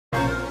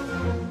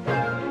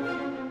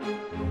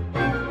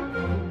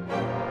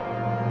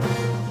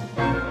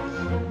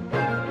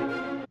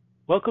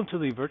Welcome to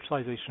the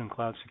Virtualization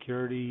Cloud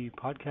Security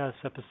Podcast,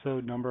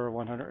 episode number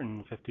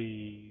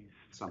 156,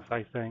 Something.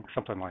 I think,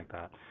 something like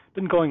that.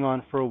 Been going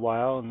on for a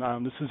while,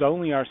 and this is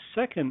only our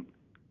second,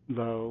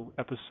 though,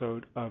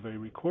 episode of a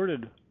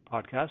recorded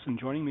podcast. And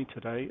joining me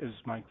today is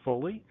Mike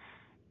Foley,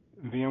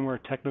 VMware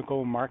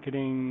Technical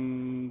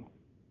Marketing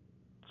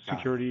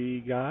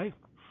Security Guy,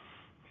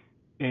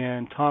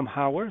 and Tom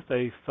Howarth,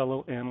 a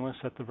fellow analyst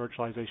at the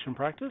Virtualization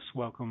Practice.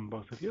 Welcome,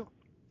 both of you.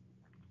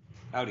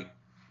 Howdy.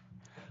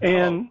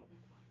 And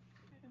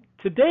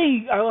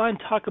today I want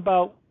to talk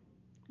about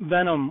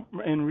VENOM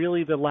and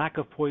really the lack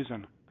of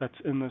poison that's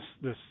in this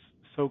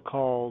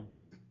so-called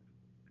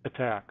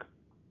attack,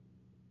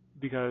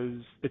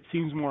 because it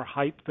seems more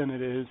hype than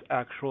it is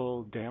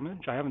actual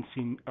damage. I haven't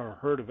seen or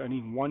heard of any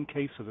one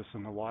case of this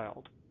in the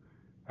wild.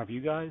 Have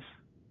you guys?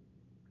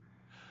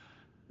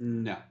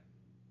 No.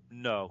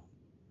 No.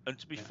 And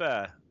to be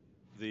fair,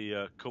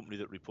 the company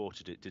that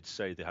reported it did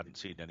say they hadn't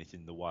seen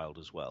anything in the wild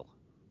as well.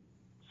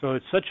 So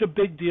it's such a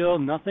big deal,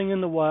 nothing in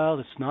the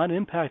wild, it's not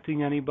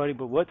impacting anybody,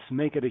 but let's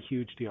make it a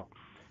huge deal.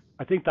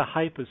 I think the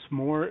hype is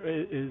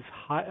seems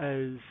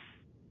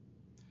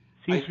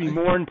to be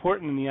more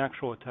important than the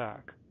actual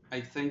attack. I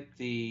think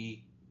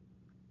the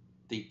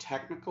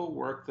technical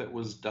work that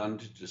was done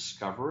to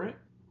discover it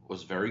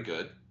was very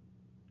good.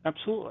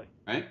 Absolutely.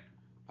 Right?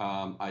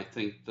 I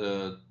think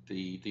the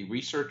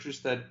researchers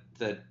that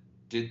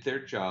did their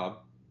job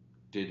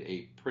did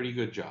a pretty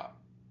good job.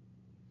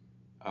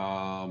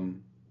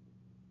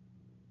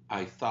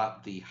 I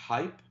thought the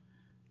hype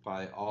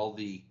by all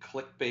the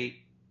clickbait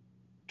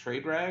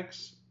trade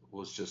rags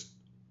was just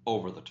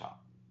over the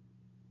top.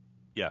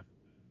 Yeah.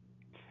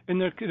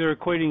 And they're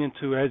equating it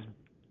to as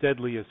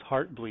deadly as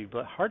Heartbleed,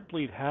 but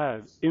Heartbleed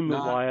has in the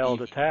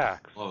wild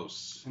attacks.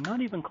 Close. Not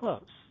even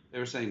close. They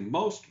were saying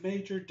most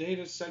major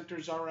data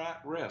centers are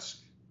at risk.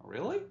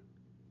 Really?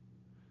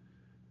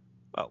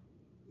 Well,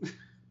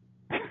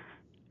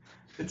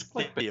 it's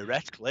clickbait.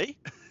 Theoretically.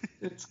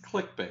 It's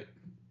clickbait.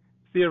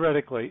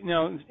 Theoretically.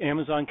 Now,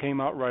 Amazon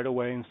came out right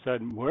away and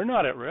said, we're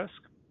not at risk.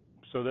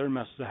 So they're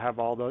must have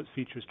all those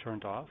features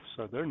turned off.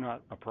 So they're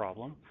not a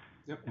problem.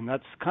 Yep. And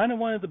that's kind of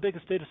one of the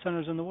biggest data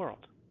centers in the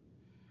world.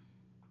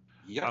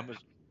 Yeah.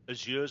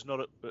 Azure's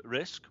not at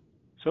risk.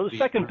 So the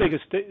second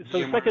biggest,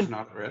 VMware's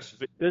not at risk.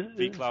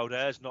 vCloud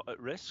Air's not at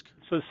risk.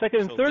 So the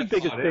second and third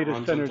biggest data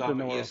centers in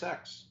the world.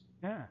 ESX.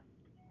 Yeah.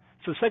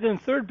 So the second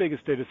and third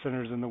biggest data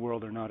centers in the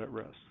world are not at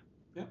risk.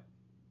 Yeah.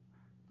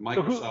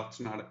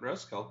 Microsoft's not at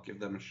risk. I'll give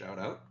them a shout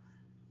out.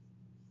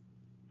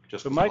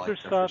 So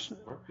Microsoft,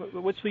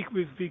 let's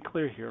be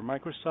clear here.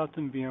 Microsoft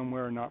and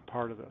VMware are not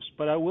part of this.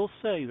 But I will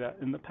say that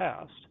in the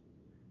past,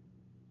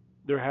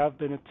 there have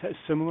been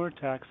similar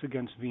attacks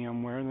against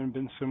VMware, and there have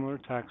been similar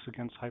attacks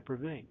against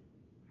Hyper-V.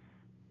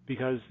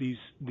 Because these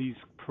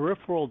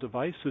peripheral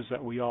devices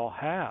that we all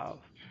have,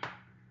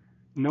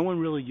 no one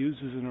really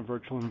uses in a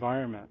virtual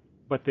environment,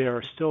 but they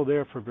are still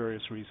there for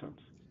various reasons.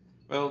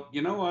 Well,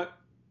 you know what?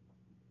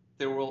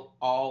 There will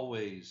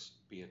always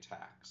be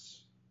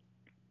attacks.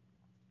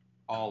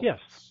 Always. Yes.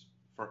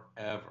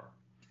 Forever.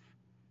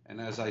 And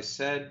as I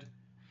said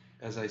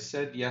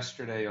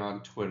yesterday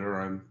on Twitter,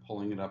 I'm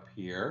pulling it up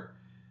here.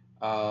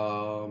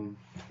 Oh,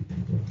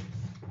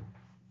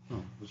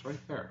 it was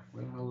right there.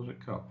 Where the hell did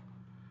it go?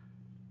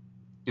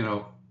 You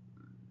know,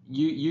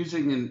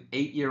 using an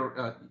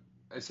 8-year,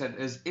 I said,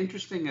 as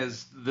interesting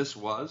as this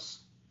was,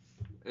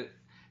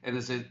 and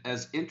as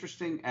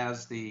interesting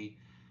as the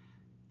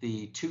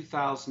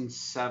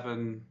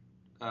 2007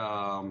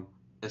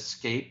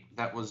 escape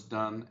that was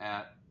done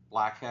at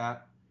Black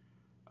Hat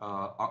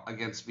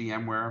against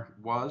VMware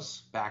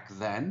was back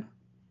then,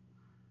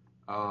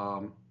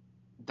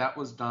 that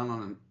was done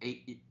on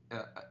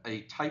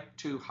a Type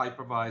 2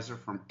 hypervisor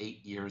from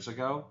 8 years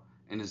ago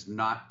and is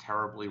not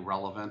terribly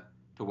relevant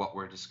to what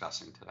we're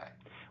discussing today.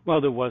 Well,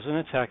 there was an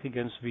attack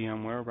against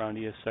VMware around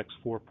ESX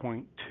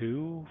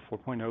 4.2,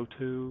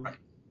 4.02. Right.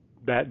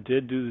 That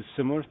did do the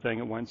similar thing.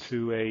 It went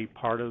to a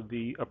part of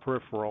a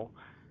peripheral,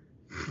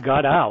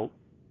 got out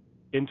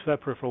into that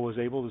peripheral, was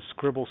able to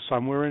scribble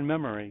somewhere in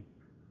memory.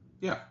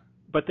 Yeah.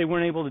 But they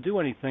weren't able to do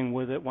anything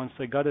with it once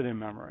they got it in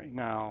memory.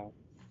 Now,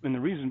 and the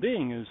reason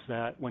being is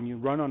that when you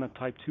run on a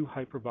Type 2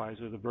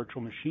 hypervisor, the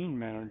virtual machine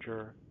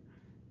manager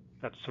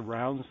that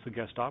surrounds the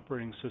guest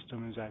operating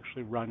system is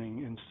actually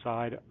running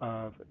inside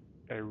of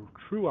a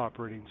true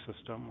operating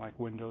system like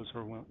Windows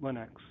or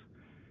Linux.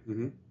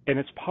 Mm-hmm. And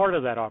it's part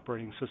of that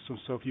operating system.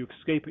 So if you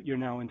escape it, you're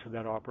now into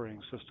that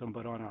operating system.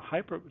 But on a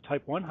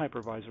Type 1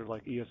 hypervisor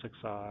like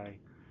ESXi,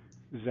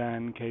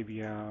 Zen,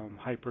 KVM,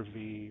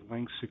 Hyper-V,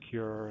 Link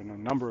Secure, and a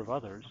number of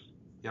others,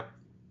 Yep.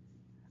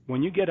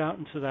 when you get out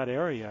into that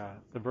area,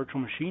 the virtual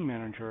machine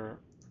manager,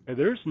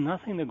 there's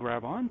nothing to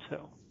grab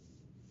onto.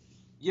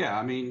 Yeah,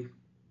 I mean,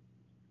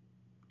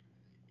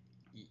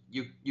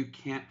 you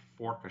can't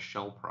fork a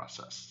shell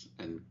process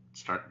and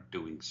start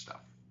doing stuff.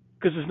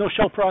 Because there's no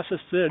shell process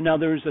there. Now,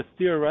 there's a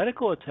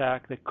theoretical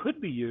attack that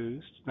could be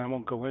used, and I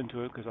won't go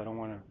into it because I don't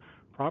want to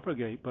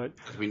propagate, but...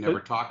 Because we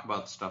never talk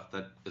about stuff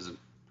that isn't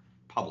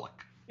public.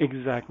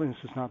 Exactly, this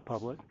is not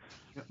public.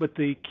 Yep. But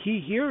the key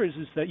here is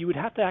that you would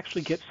have to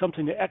actually get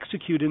something to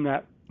execute in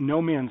that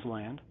no man's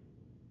land.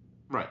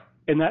 Right.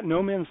 And that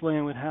no man's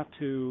land would have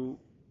to,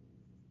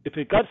 if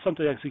it got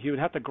something to execute, it would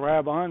have to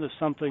grab onto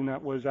something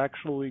that was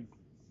actually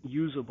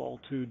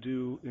usable to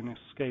do an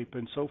escape.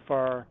 And so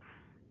far,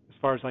 as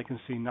far as I can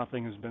see,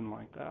 nothing has been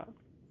like that.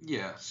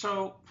 Yeah.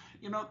 So,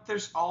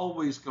 there's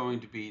always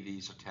going to be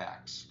these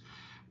attacks.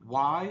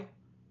 Why?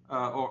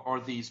 Or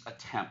these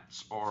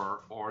attempts,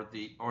 or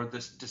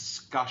this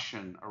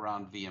discussion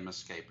around VM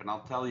escape, and I'll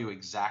tell you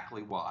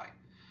exactly why.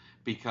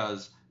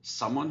 Because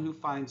someone who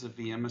finds a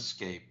VM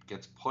escape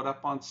gets put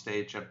up on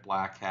stage at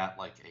Black Hat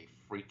like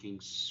a freaking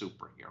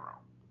superhero.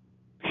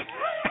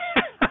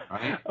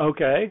 Right?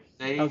 Okay.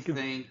 They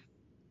think,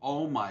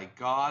 oh my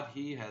God,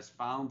 he has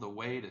found the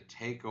way to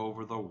take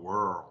over the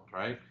world,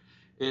 right?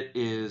 It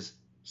is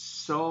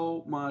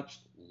so much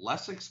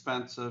less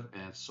expensive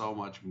and so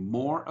much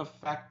more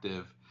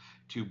effective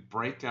to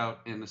break out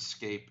and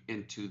escape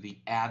into the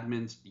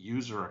admin's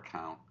user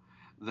account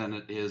than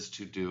it is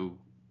to do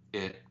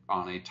it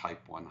on a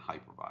type 1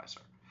 hypervisor.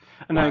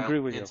 And I agree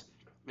with you.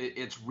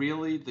 It's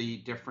really the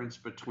difference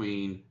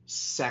between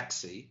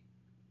sexy,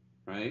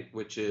 right,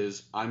 which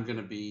is I'm going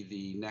to be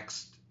the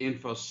next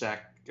InfoSec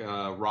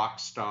rock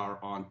star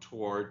on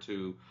tour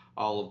to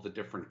all of the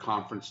different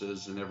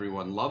conferences and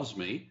everyone loves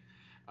me,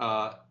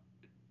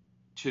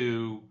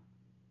 to,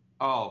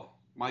 oh,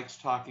 Mike's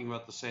talking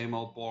about the same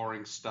old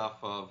boring stuff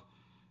of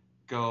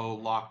go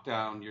lock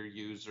down your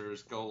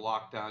users, go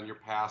lock down your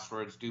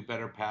passwords, do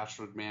better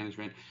password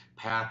management,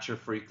 patch your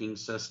freaking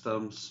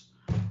systems,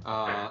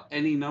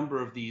 any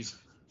number of these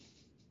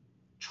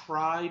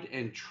tried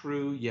and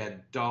true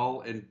yet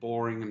dull and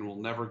boring and will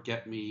never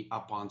get me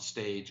up on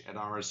stage at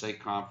RSA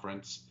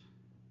conference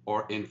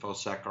or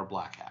InfoSec or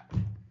Black Hat.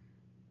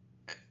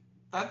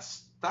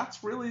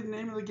 That's really the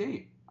name of the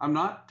game. I'm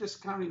not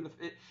discounting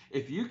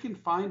if you can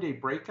find a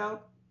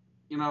breakout,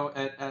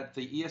 at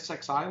the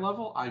ESXi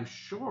level, I'm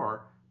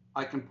sure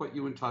I can put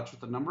you in touch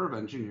with a number of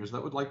engineers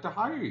that would like to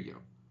hire you.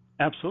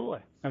 Absolutely.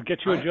 I'll get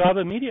you a job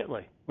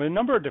immediately with a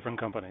number of different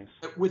companies.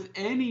 With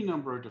any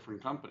number of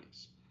different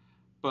companies.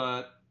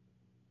 But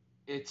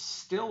it's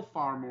still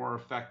far more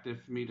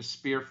effective for me to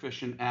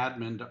spearfish an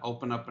admin to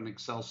open up an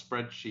Excel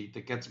spreadsheet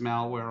that gets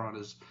malware on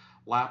his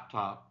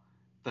laptop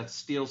that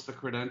steals the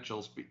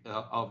credentials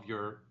of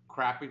your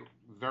crappy,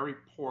 very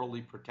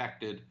poorly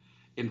protected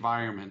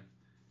environment,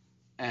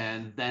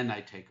 and then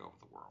I take over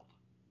the world.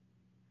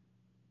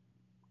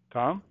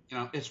 Tom?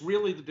 It's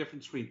really the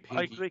difference between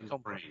pinky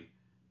and brain.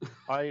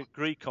 I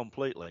agree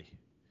completely.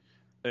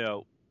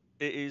 It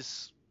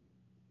is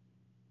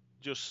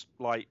just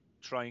like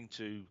trying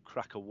to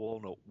crack a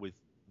walnut with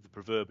the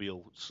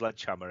proverbial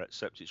sledgehammer,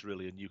 except it's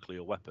really a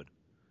nuclear weapon.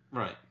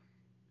 Right.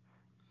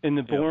 And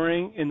the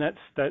boring, and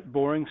that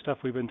boring stuff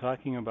I've been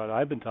talking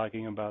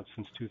about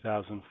since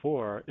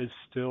 2004 is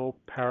still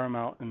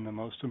paramount and the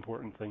most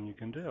important thing you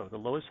can do. The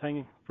lowest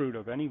hanging fruit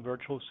of any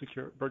virtual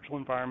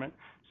environment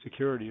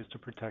security is to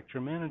protect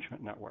your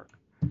management network.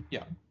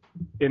 Yeah.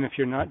 And if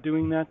you're not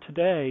doing that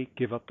today,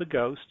 give up the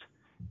ghost,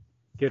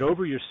 get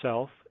over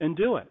yourself, and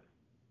do it.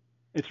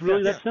 It's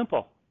really that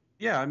simple.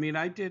 Yeah,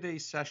 I did a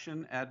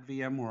session at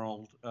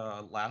VMworld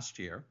last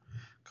year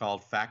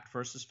called Fact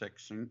versus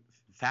Fiction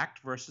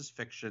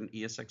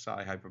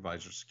ESXi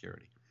Hypervisor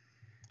Security.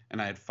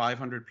 And I had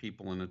 500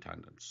 people in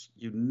attendance.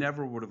 You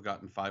never would have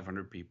gotten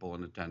 500 people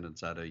in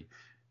attendance at a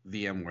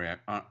VMware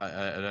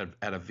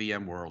at a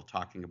VMworld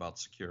talking about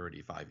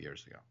security 5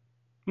 years ago.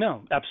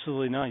 No,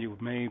 absolutely not. You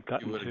may have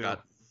gotten You would have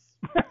got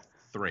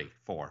 3,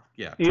 4,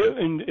 yeah.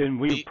 And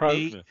we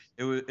probably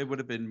it would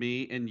have been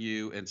me and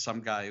you and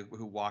some guy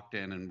who walked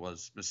in and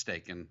was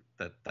mistaken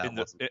that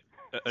wasn't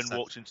and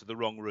walked into the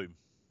wrong room.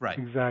 Right.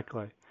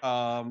 Exactly.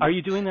 Are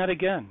you doing that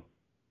again?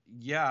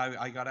 Yeah,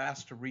 I got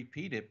asked to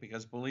repeat it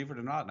because, believe it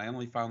or not, and I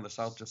only found this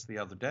out just the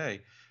other day,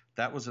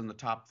 that was in the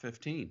top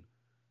 15.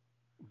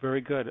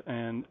 Very good.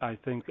 And I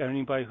think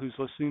anybody who's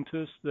listening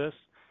to this,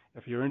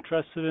 if you're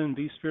interested in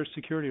vSphere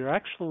security, or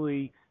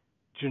actually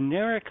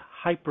generic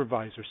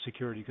hypervisor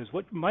security, because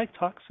what Mike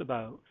talks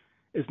about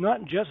is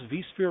not just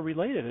vSphere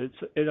related.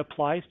 It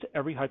applies to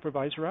every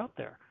hypervisor out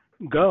there.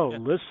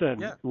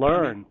 Listen,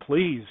 learn,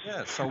 please.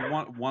 Yeah, so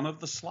one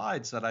of the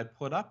slides that I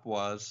put up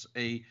was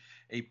a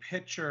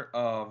picture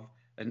of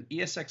an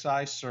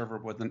ESXi server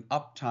with an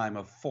uptime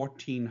of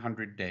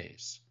 1,400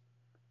 days.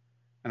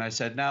 And I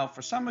said, now,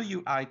 for some of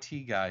you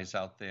IT guys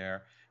out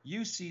there,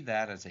 you see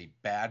that as a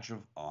badge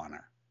of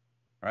honor,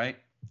 right?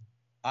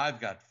 I've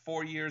got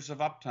 4 years of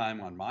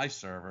uptime on my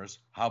servers.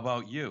 How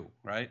about you,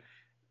 right?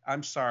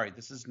 I'm sorry,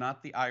 this is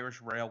not the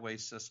Irish Railway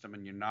system,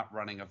 and you're not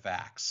running a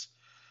VAX.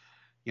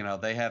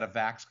 They had a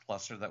VAX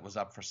cluster that was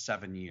up for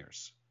 7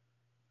 years.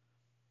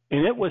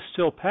 And it was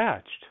still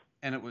patched.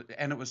 And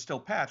it was still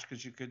patched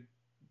because you could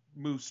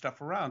move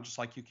stuff around just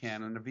like you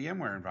can in a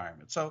VMware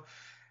environment. So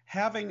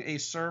having a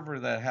server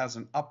that has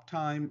an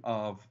uptime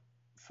of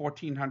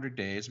 1,400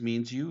 days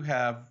means you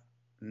have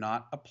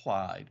not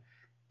applied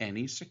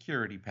any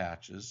security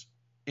patches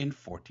in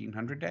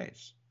 1,400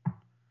 days.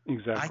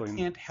 Exactly. I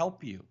can't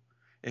help you.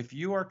 If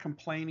you are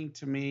complaining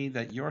to me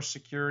that your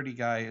security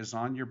guy is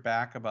on your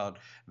back about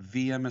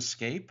VM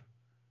escape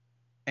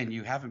and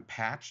you haven't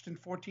patched in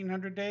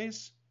 1,400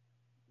 days,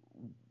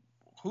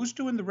 who's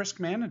doing the risk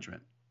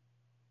management?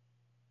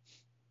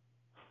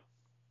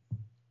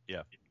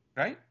 Yeah.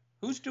 Right?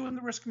 Who's doing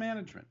the risk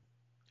management?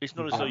 It's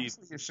not as though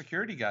your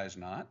security guy's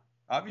not.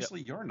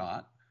 Obviously, you're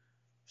not.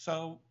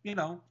 So,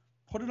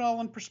 put it all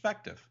in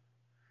perspective.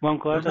 Well, I'm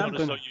glad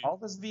Remember, all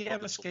this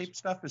VM escape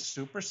stuff is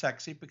super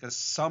sexy because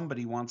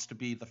somebody wants to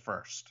be the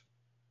first.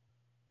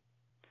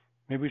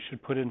 Maybe we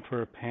should put in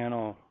for a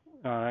panel.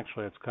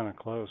 Actually, it's kind of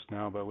close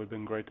now, but it would have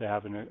been great to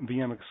have a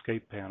VM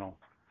escape panel.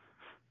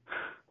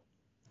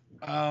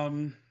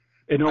 You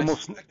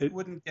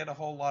wouldn't get a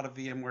whole lot of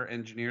VMware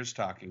engineers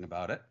talking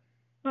about it.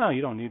 No,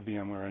 you don't need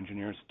VMware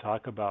engineers to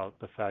talk about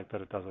the fact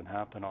that it doesn't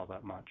happen all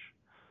that much.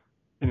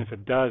 And if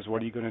it does,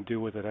 what are you going to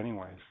do with it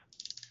anyways?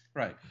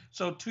 Right.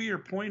 So to your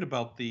point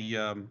about the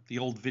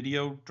old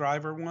video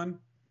driver one.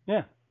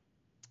 Yeah.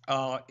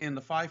 In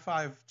the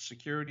 5.5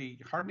 security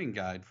hardening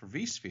guide for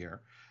vSphere,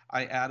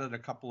 I added a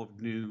couple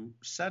of new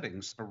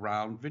settings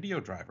around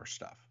video driver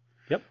stuff.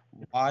 Yep.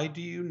 Why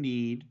do you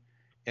need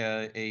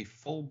a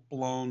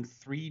full-blown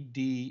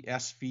 3D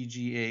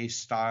SVGA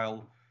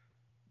style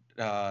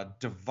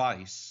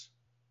device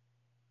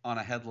on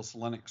a headless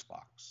Linux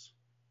box?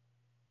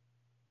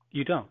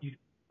 You don't.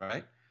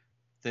 Right.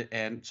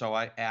 And so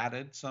I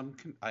added some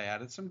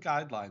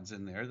guidelines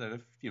in there that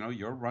if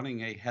you're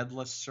running a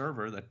headless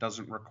server that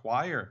doesn't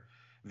require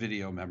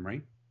video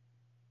memory,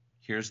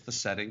 here's the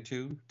setting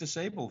to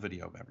disable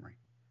video memory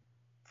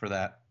for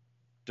that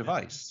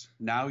device.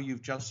 Now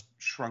you've just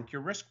shrunk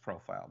your risk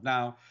profile.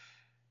 Now,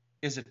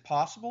 is it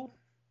possible?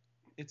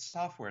 It's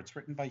software. It's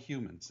written by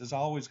humans. There's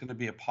always going to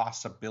be a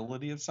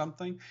possibility of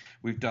something.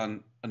 We've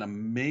done an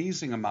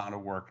amazing amount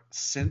of work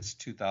since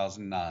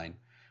 2009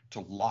 to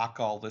lock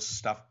all this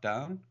stuff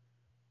down.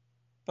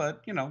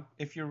 But,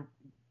 if you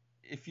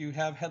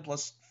have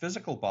headless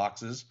physical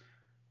boxes,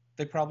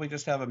 they probably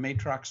just have a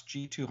Matrox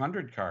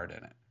G200 card in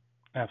it.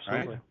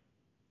 Absolutely. Right?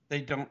 They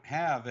don't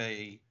have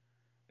an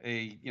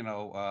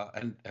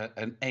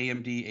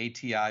AMD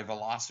ATI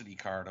Velocity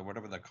card or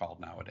whatever they're called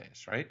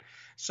nowadays, right?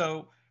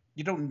 So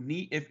you don't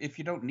need, if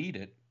you don't need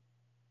it,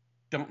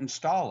 don't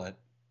install it.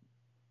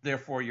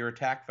 Therefore, your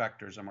attack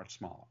vectors are much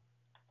smaller.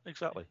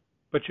 Exactly.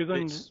 But you're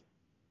going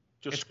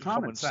it's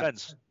common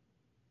sense.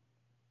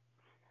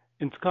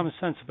 It's common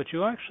sense, but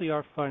you actually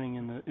are finding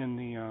in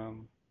the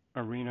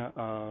arena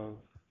of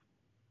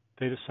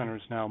data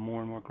centers now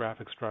more and more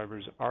graphics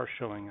drivers are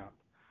showing up.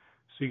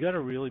 So you got to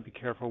really be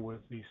careful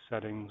with these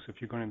settings if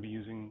you're going to be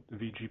using the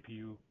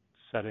vGPU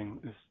setting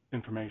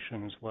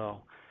information as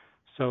well.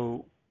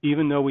 So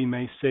even though we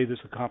may say there's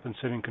a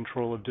compensating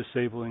control of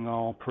disabling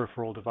all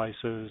peripheral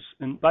devices,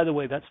 and by the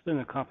way, that's been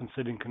a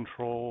compensating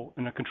control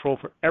and a control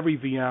for every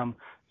VM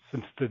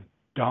since the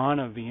dawn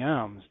of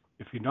VMs.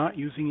 If you're not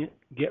using it,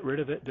 get rid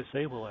of it,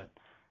 disable it.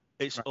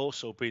 It's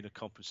also been a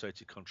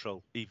compensated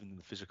control even in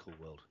the physical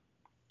world.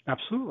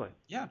 Absolutely.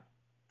 Yeah.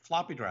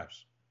 Floppy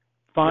drives.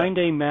 Find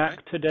a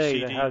Mac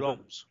today that has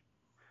CD-ROMs.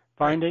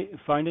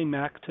 Find a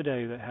Mac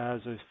today that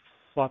has a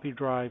floppy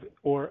drive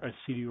or a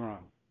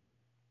CD-ROM.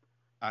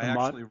 I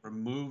actually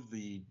removed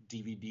the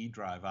DVD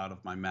drive out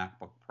of my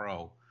MacBook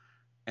Pro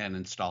and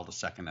installed a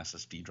second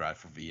SSD drive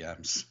for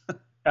VMs.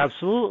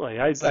 Absolutely.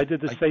 I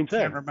did the same thing.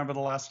 I can't remember the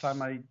last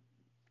time I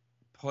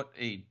put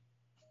a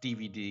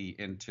DVD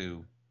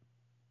into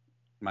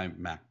my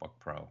MacBook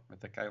Pro. I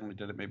think I only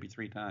did it maybe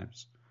 3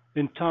 times.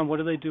 And Tom, what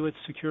do they do at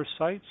secure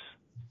sites?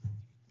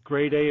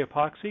 Grade A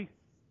epoxy?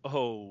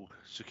 Oh,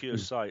 secure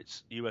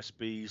sites,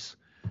 USBs,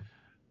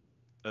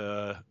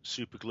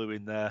 super glue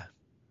in there,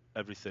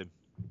 everything.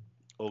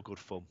 All good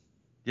fun.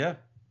 Yeah.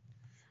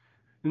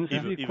 And this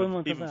is the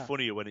equivalent of even that.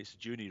 funnier when it's a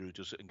junior who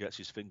does it and gets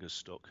his fingers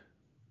stuck.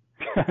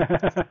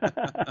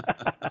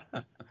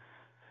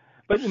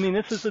 But I mean,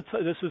 this is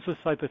the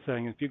type of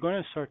thing. If you're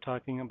going to start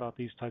talking about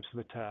these types of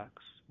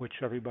attacks, which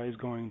everybody's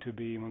going to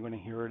be, and we're going to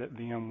hear it at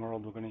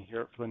VMworld, we're going to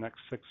hear it for the next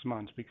 6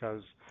 months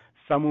because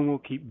someone will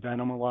keep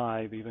Venom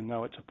alive, even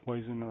though it's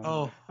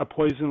a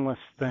poisonless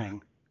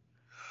thing.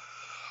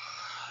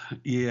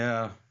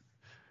 Yeah.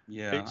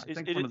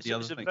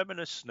 It's a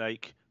venomous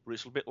snake, but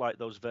it's a bit like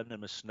those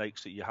venomous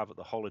snakes that you have at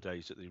the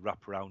holidays that they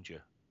wrap around you.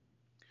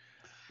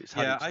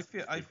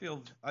 I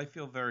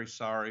feel very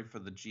sorry for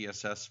the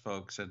GSS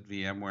folks at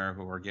VMware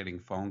who are getting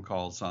phone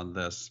calls on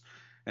this,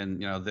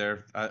 and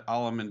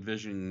all I'm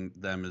envisioning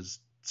them is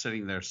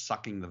sitting there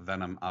sucking the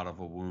venom out of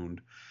a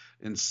wound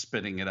and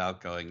spitting it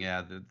out, going,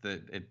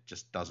 it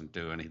just doesn't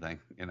do anything,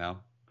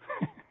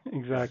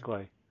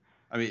 Exactly.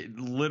 I mean,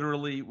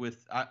 literally,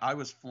 I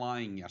was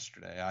flying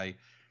yesterday. I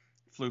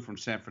flew from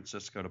San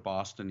Francisco to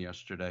Boston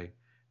yesterday,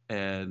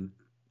 and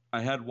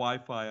I had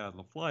Wi-Fi on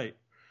the flight.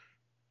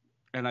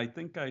 And I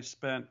think I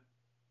spent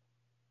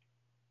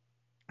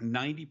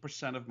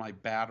 90% of my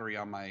battery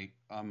on my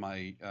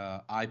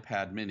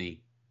iPad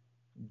mini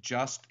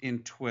just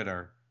in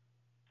Twitter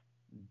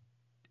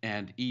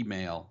and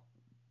email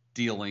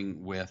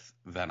dealing with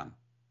Venom.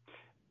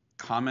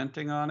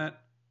 Commenting on it,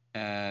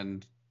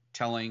 and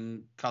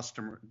telling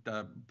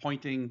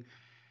pointing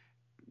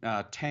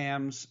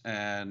TAMs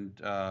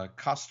and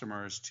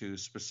customers to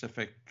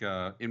specific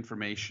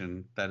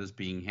information that is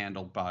being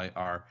handled by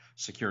our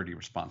security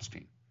response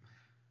team.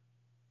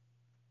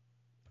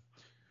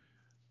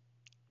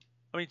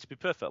 I mean, to be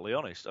perfectly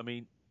honest, I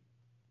mean,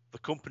 the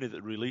company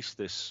that released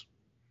this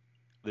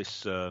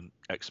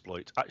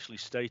exploit actually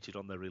stated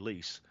on their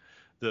release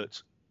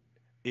that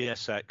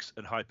ESX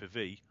and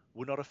Hyper-V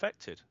were not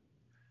affected.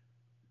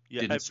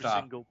 Yet Didn't every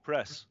stop. single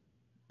press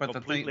But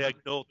completely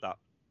ignored that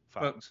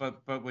fact.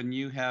 But when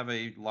you have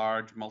a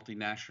large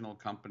multinational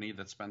company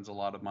that spends a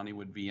lot of money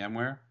with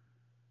VMware,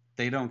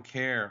 they don't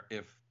care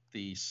if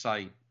the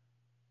site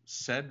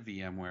said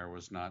VMware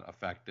was not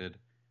affected.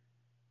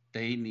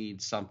 They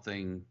need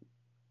something,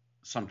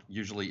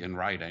 usually in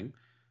writing,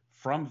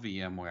 from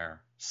VMware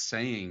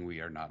saying we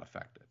are not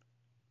affected.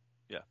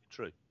 Yeah,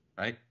 true.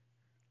 Right?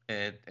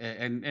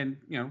 And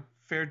you know,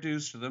 fair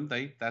dues to them.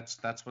 That's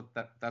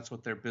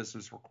what their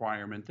business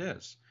requirement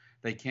is.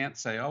 They can't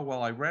say, oh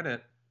well, I read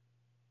it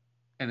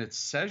and it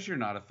says you're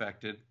not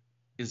affected.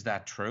 Is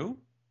that true?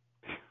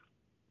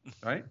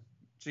 Right?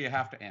 So you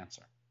have to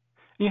answer.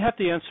 You have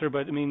to answer,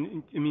 but I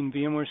mean,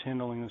 VMware's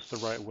handling this the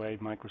right way.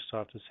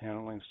 Microsoft is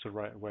handling this the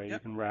right way.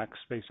 Yep. Even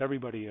Rackspace,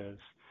 everybody is.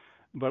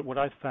 But what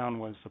I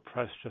found was the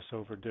press just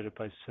overdid it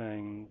by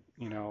saying,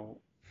 you know,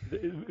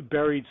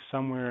 buried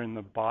somewhere in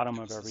the bottom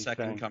of everything. The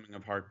second coming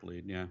of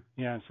Heartbleed, yeah.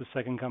 Yeah, it's the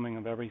second coming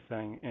of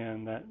everything,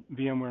 and that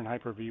VMware and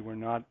Hyper-V were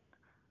not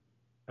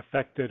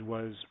affected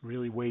was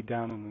really way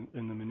down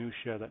in the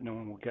minutia that no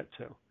one will get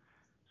to.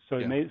 So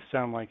it made it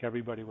sound like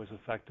everybody was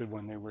affected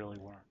when they really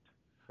weren't.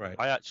 Right.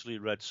 I actually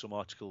read some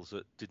articles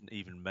that didn't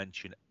even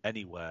mention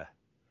anywhere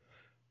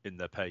in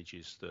their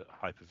pages that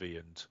Hyper-V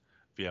and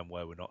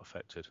VMware were not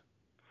affected.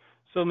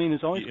 So I mean,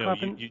 it's always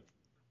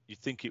you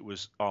think it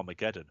was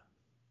Armageddon.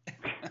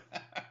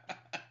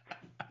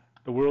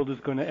 The world is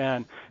going to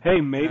end. Hey,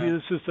 maybe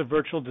this is the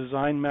Virtual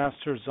Design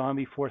Master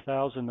Zombie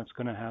 4000 that's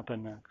going to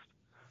happen next.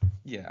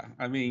 Yeah,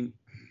 I mean,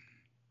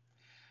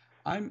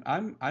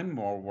 I'm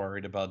more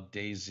worried about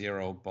day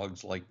zero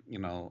bugs like, you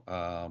know,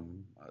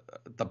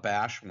 the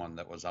Bash one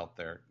that was out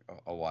there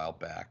a while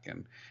back,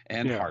 and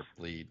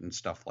Heartbleed and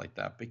stuff like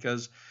that,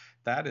 because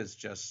that is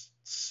just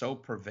so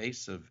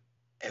pervasive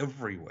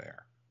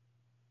everywhere.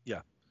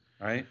 Yeah.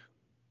 Right?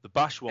 The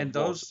Bash one, and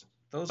those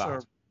bad.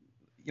 are,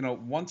 you know,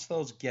 once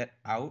those get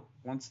out,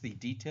 once the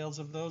details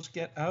of those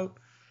get out,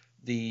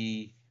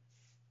 it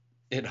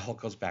all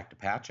goes back to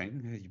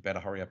patching. You better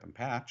hurry up and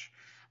patch.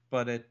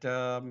 But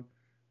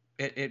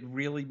it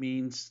really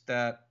means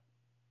that,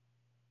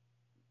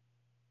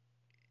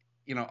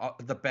 you know,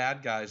 the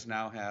bad guys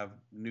now have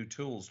new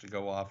tools to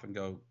go off and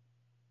go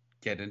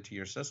get into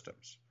your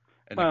systems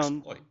and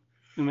exploit.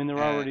 I mean, they're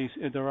already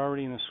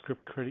in the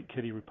script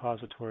kiddie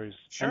repositories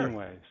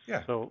anyways.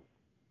 Yeah. So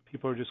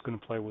people are just going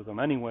to play with them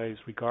anyways,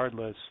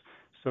 regardless.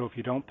 So if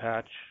you don't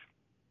patch,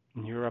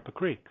 you're up a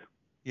creek.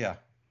 Yeah.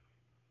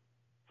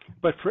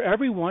 But for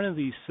every one of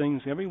these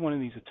things, every one of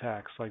these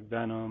attacks, like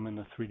VENOM and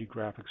the 3D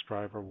graphics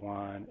driver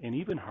one, and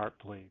even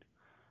Heartbleed,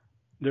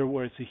 there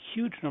was a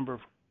huge number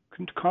of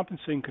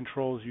compensating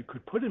controls you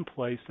could put in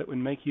place that would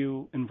make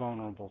you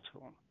invulnerable to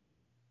them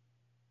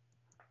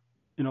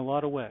in a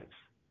lot of ways.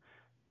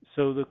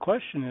 So the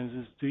question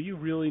is do you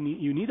really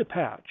need a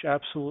patch?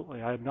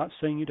 Absolutely. I'm not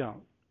saying you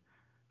don't.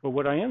 But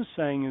what I am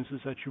saying is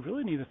that you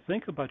really need to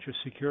think about your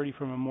security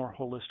from a more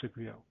holistic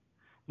view.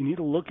 You need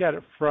to look at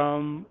it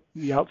from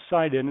the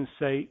outside in and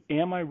say,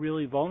 am I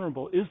really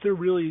vulnerable?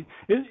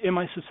 Am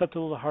I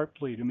susceptible to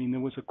Heartbleed? I mean, there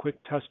was a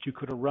quick test you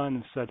could have run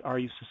and said, are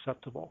you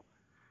susceptible?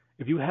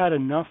 If you had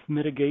enough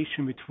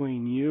mitigation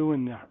between you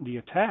and the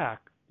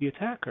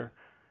attacker,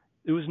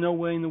 there was no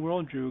way in the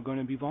world you were going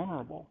to be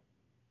vulnerable.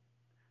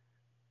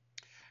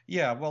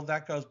 Yeah, well,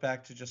 that goes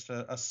back to just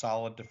a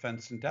solid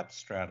defense in depth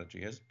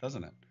strategy,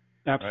 doesn't it?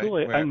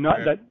 Absolutely, right? And not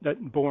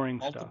that boring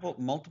stuff. Stuff.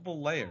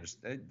 Multiple layers.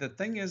 The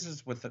thing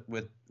is with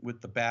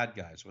the bad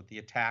guys, with the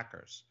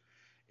attackers,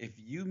 if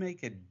you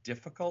make it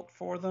difficult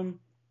for them,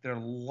 they're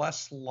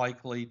less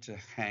likely to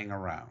hang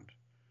around,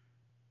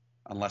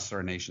 unless they're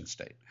a nation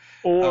state.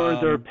 Or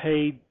they're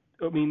paid.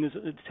 I mean,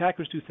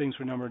 attackers do things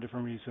for a number of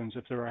different reasons.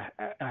 If they're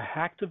a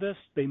hacktivist,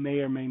 they may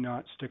or may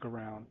not stick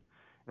around.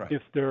 Right.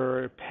 If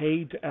they're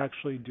paid to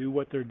actually do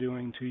what they're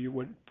doing to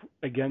you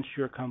against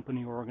your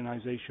company or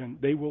organization,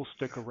 they will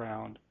stick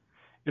around.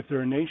 If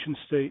they're a nation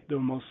state, they'll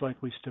most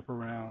likely stick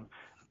around.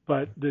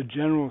 But the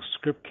general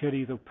script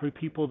kiddie, the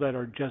people that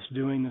are just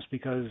doing this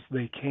because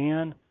they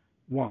can,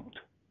 won't.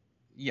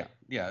 Yeah.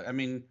 I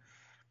mean,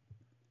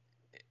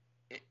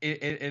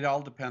 it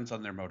all depends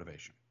on their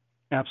motivation.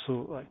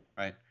 Absolutely.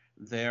 Right.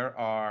 There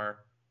are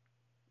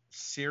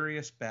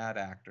serious bad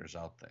actors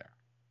out there.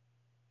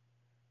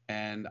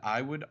 And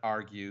I would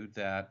argue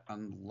that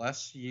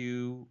unless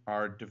you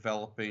are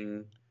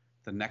developing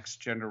the next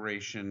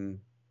generation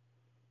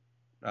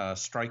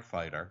strike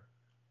fighter,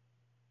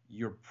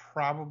 you're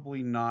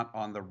probably not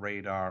on the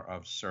radar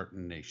of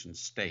certain nation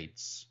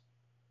states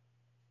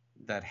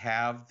that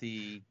have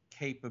the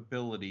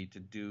capability to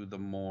do the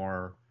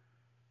more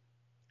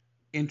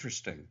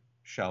interesting,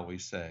 shall we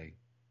say,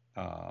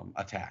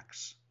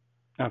 attacks.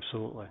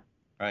 Absolutely.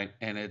 Right.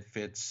 And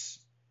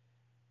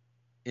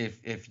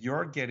if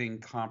you're getting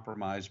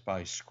compromised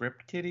by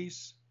script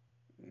kiddies,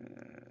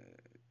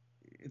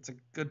 it's a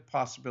good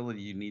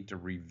possibility you need to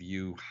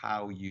review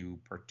how you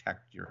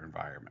protect your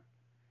environment.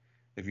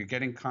 If you're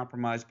getting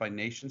compromised by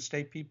nation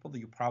state people,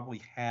 you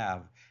probably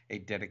have a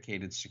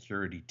dedicated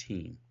security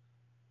team.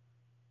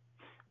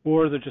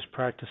 Or they're just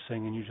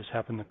practicing and you just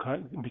happen to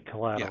be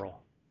collateral.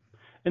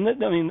 Yeah.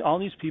 And all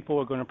these people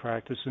are going to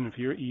practice, and if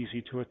you're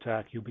easy to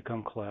attack, you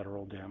become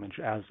collateral damage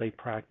as they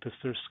practice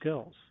their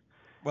skills.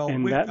 Well,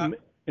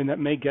 and that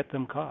may get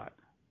them caught.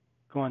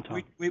 Go on,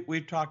 Tom.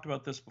 We've talked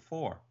about this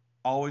before.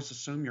 Always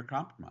assume you're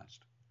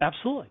compromised.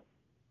 Absolutely.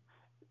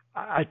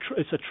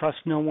 It's a trust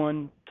no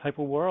one type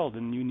of world,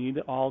 and you need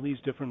all these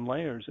different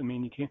layers.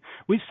 You can't.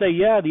 We say,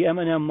 yeah, the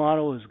M&M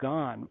model is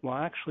gone. Well,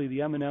 actually,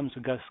 the M&Ms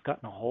have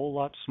gotten a whole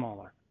lot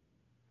smaller.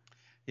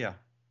 Yeah.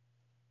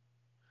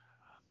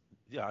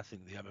 Yeah, I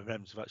think the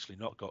M&Ms have actually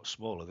not got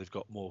smaller. They've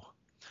got more.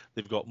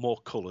 They've got more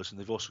colours, and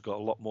they've also got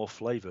a lot more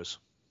flavours.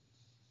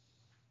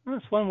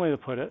 That's one way to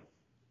put it.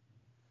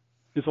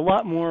 There's a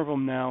lot more of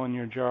them now in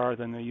your jar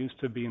than there used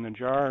to be, and the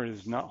jar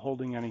is not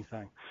holding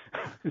anything.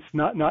 It's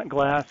not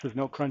glass. There's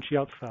no crunchy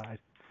outside.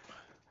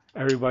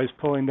 Everybody's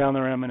pulling down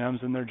their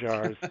M&Ms in their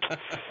jars.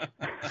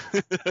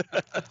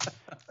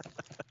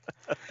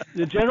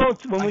 The general,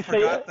 when we say,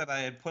 I forgot that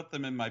I had put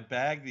them in my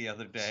bag the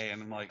other day,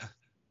 and I'm like,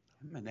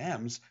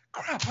 M&Ms?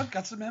 Crap! I've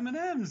got some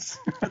M&Ms.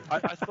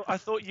 I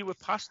thought you were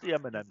past the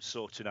M&Ms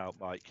sorting out,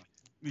 Mike.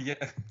 Yeah.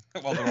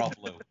 Well, they're all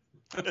blue.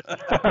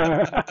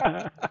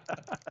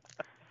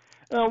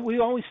 We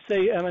always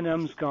say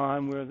M&M's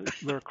gone.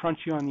 We're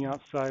crunchy on the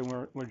outside.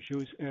 We're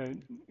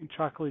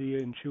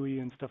chocolatey and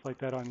chewy and stuff like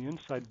that on the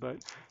inside.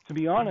 But to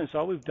be honest,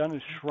 all we've done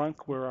is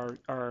shrunk where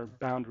our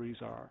boundaries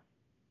are.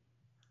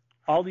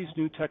 All these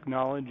new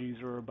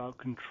technologies are about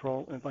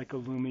control, like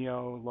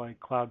Illumio, like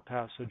Cloud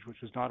Passage,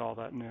 which is not all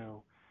that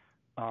new.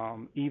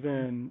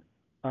 Even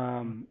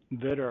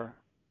Vitter,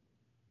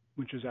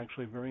 which is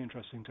actually a very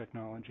interesting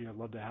technology. I'd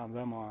love to have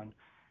them on.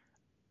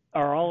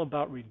 Are all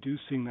about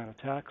reducing that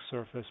attack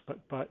surface,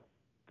 but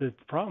the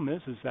problem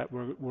is that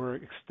we're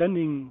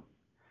extending,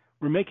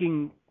 we're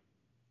making,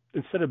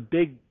 instead of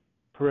big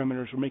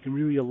perimeters, we're making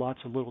really lots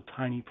of little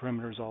tiny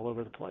perimeters all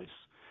over the place,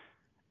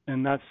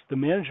 and that's the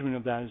management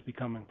of that is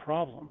becoming a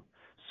problem.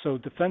 So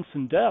defense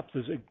in depth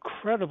is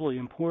incredibly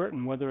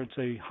important, whether it's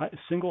a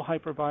single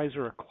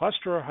hypervisor, a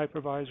cluster of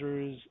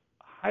hypervisors,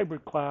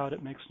 hybrid cloud,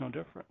 it makes no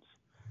difference.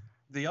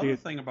 The other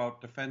thing about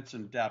defense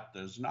in depth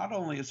is not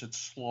only is it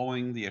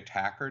slowing the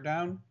attacker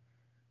down,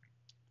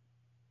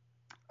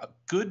 a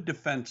good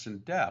defense in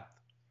depth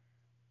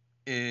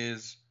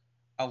is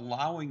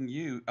allowing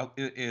you,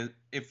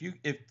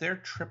 if they're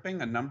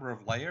tripping a number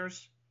of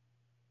layers,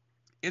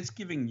 it's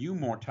giving you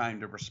more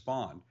time to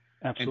respond.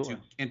 Absolutely.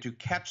 and to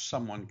catch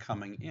someone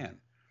coming in,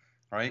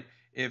 right?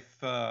 If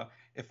I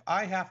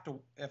have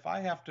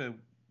to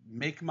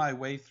make my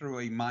way through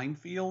a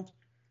minefield,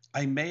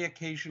 I may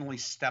occasionally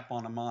step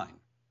on a mine,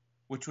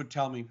 which would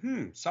tell me,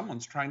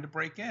 someone's trying to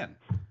break in,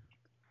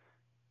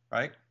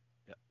 right?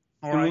 Yeah.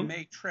 Or I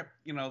may trip,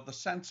 the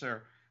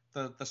sensor,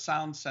 the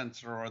sound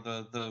sensor, or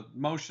the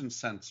motion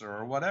sensor,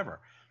 or whatever.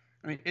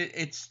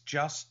 It's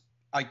just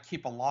I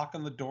keep a lock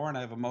on the door and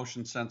I have a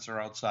motion sensor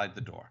outside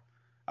the door.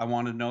 I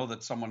want to know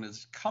that someone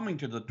is coming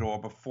to the door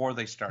before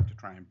they start to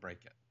try and break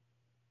it.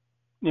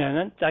 Yeah, and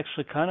that's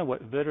actually kind of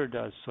what Vitter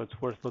does, so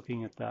it's worth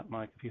looking at that,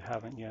 Mike, if you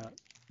haven't yet.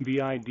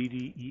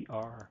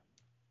 VIDDER.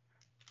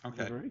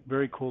 Okay. Very,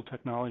 very cool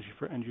technology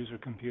for end-user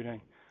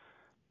computing.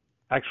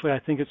 Actually, I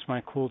think it's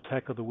my cool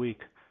tech of the week,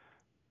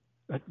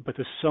 but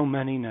there's so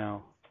many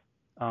now.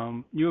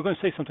 You were going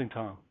to say something,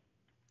 Tom.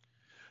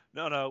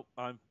 No,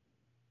 I'm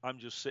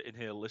just sitting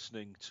here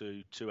listening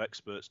to two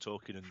experts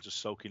talking and just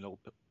soaking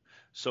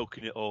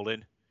it all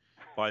in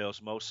by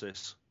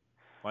osmosis.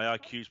 My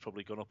IQ's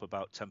probably gone up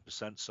about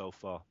 10% so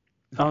far.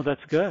 Oh,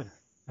 that's good.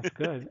 That's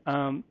good.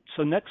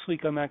 So next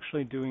week I'm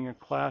actually doing a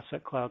class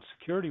at Cloud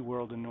Security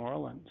World in New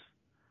Orleans.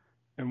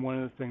 And one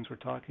of the things we're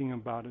talking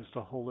about is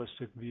the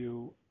holistic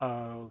view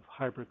of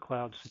hybrid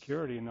cloud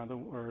security. In other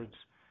words,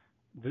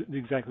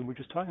 exactly what we're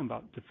just talking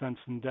about, defense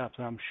in depth.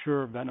 And I'm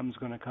sure VENOM's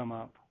going to come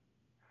up.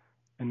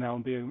 And that will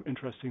be an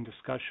interesting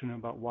discussion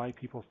about why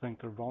people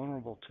think they're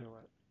vulnerable to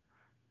it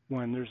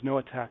when there's no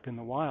attack in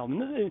the wild.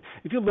 And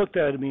if you looked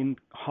at it,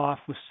 Hoff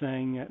was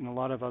saying it and a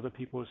lot of other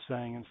people were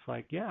saying it's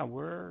like, yeah,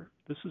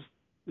 this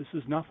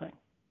is nothing.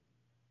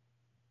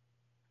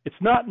 It's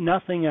not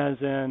nothing as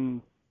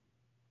in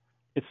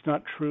it's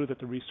not true that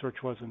the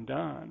research wasn't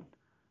done,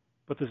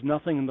 but there's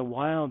nothing in the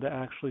wild to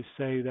actually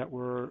say that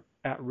we're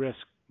at risk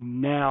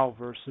now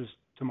versus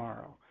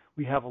tomorrow.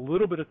 We have a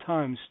little bit of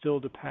time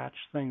still to patch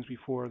things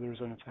before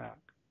there's an attack.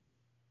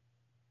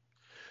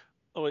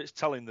 Oh, it's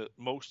telling that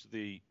most of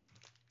the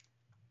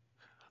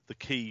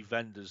key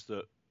vendors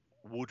that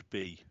would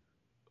be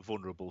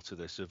vulnerable to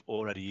this have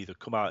already either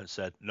come out and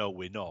said, no,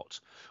 we're not,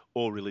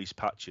 or released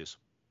patches.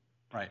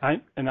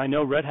 Right. I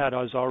know Red Hat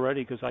has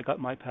already, because I got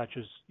my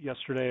patches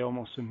yesterday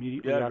almost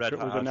immediately after it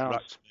was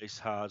announced. Rackspace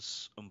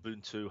has,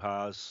 Ubuntu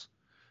has,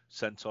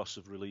 CentOS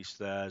have released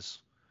theirs.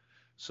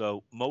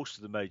 So most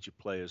of the major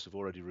players have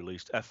already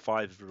released.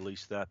 F5 have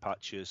released their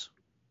patches.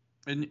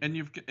 And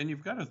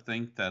you've got to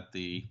think that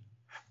the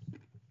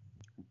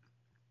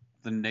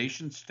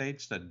nation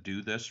states that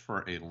do this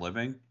for a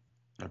living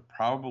have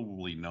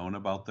probably known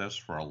about this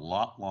for a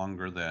lot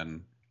longer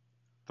than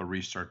the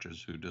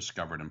researchers who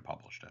discovered and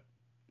published it.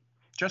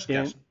 Just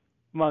guessing.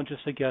 Well,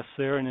 just a guess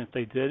there, and if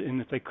they did,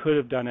 and if they could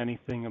have done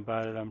anything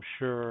about it, I'm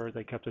sure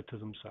they kept it to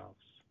themselves.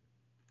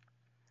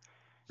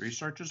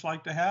 Researchers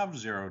like to have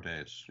 0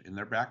 days in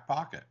their back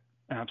pocket.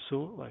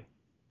 Absolutely.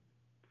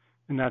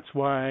 And that's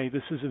why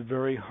this is a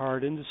very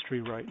hard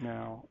industry right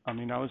now. I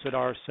mean, I was at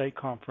RSA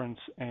conference,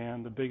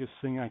 and the biggest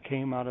thing I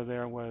came out of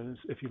there was,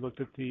 if you looked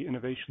at the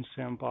innovation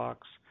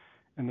sandbox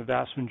and the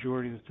vast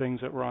majority of the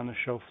things that were on the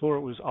show floor,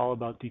 it was all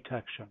about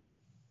detection.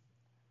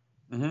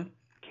 Mm-hmm.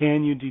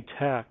 Can you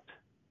detect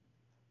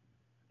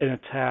an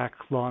attack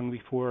long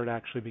before it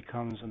actually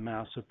becomes a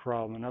massive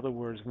problem? In other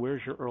words,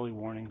 where's your early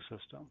warning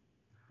system?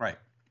 Right.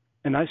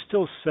 And I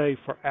still say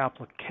for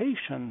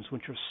applications,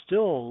 which are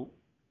still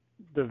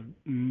the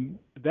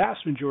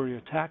vast majority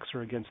of attacks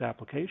are against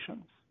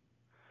applications.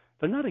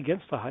 They're not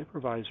against the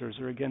hypervisors.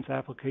 They're against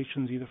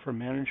applications either for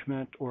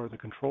management or the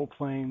control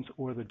planes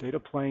or the data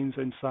planes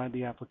inside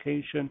the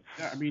application.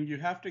 Yeah, I mean, you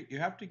have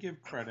to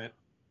give credit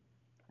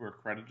where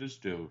credit is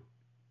due.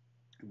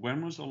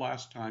 When was the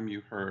last time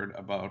you heard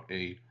about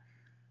a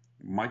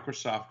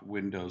Microsoft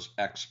Windows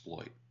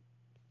exploit?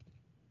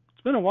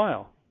 It's been a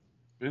while.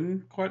 It's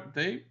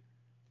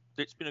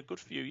been a good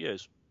few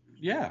years.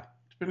 Yeah,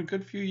 it's been a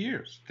good few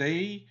years.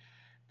 They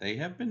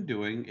have been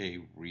doing a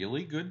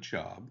really good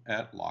job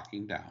at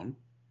locking down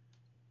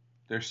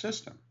their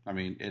system. I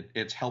mean,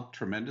 it's helped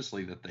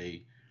tremendously that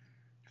they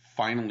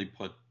finally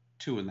put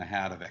 2 in the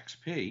hat of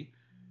XP,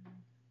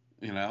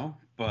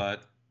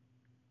 but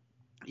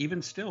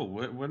even still,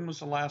 when was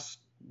the last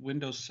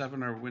Windows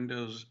 7 or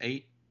Windows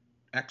 8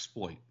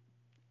 exploit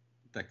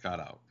that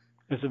got out?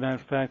 As a matter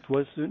of fact,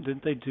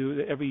 didn't they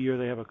do every year?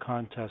 They have a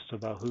contest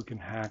about who can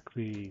hack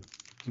the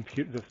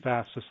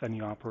fastest any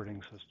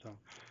operating system.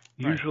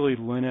 Right. Usually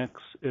Linux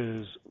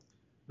is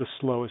the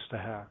slowest to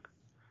hack.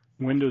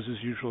 Windows is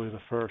usually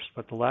the first,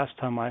 but the last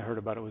time I heard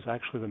about it was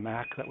actually the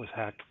Mac that was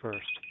hacked first.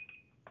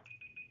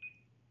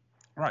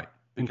 Right.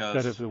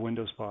 Instead of the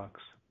Windows box.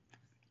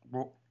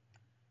 Well,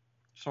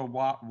 so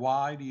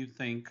why do you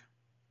think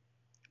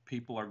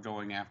people are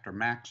going after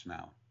Macs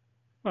now?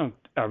 Well,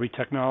 every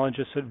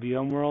technologist at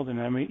VMworld and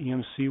every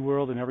EMC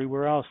World and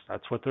everywhere else,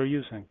 that's what they're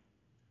using.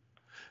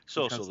 It's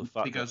also the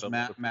fact because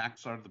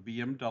Macs are the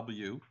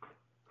BMW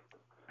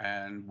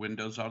and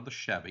Windows are the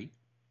Chevy,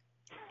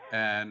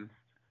 and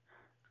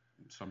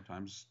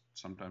sometimes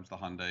the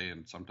Hyundai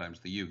and sometimes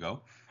the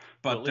Yugo.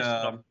 But at least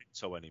they're not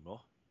Pinto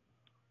anymore.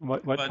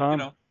 What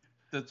Tom?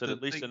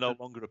 At least they're no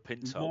longer a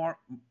Pinto.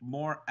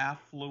 More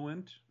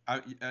affluent. I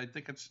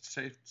think it's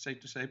safe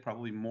to say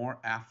probably more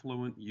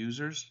affluent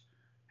users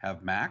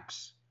have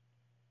Macs.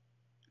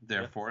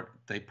 Therefore,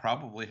 they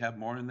probably have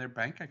more in their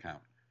bank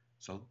account.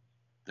 So,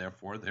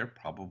 therefore, they're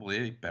probably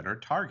a better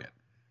target.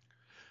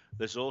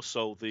 There's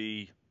also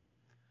the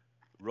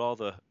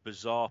rather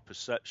bizarre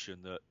perception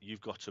that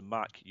you've got a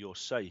Mac, you're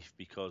safe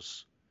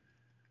because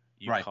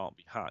you can't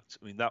be hacked.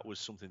 I mean, that was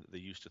something that they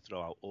used to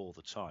throw out all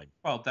the time.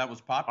 Well, that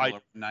was popular.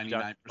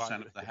 99%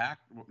 of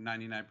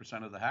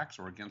the hacks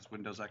were against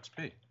Windows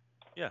XP.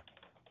 Yeah,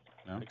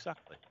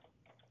 exactly.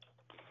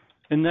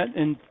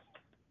 And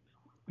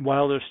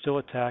while there's still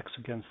attacks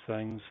against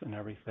things and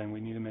everything,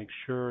 we need to make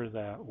sure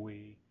that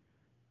we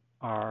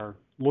are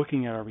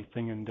looking at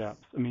everything in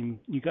depth. I mean,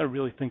 you got to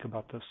really think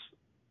about this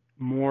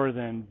more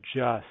than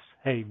just,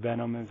 hey,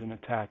 VENOM is an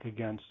attack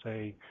against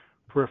a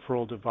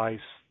peripheral device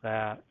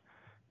that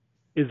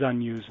is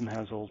unused and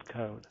has old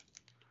code.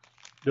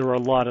 There are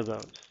a lot of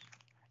those.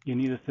 You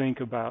need to think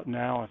about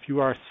now, if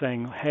you are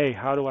saying, hey,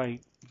 how do I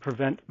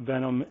prevent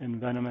VENOM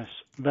and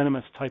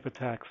venomous type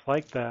attacks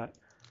like that,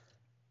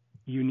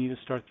 you need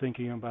to start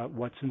thinking about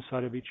what's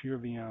inside of each of your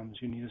VMs.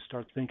 You need to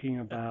start thinking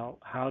about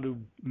how to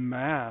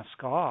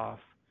mask off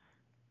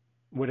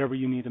whatever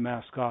you need to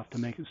mask off to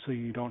make it so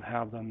you don't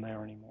have them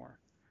there anymore.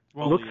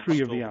 Well, look through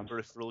your VMs.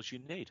 Peripherals you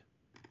need.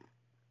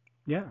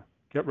 Yeah,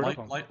 get rid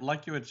of them.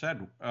 Like you had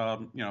said,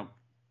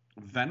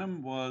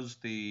 VENOM was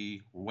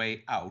the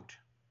way out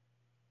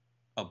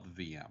of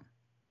the VM.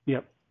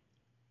 Yep.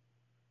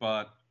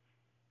 But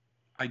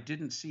I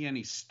didn't see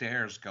any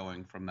stairs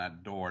going from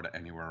that door to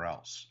anywhere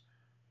else.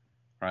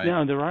 Right?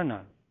 No, there are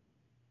none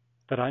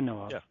that I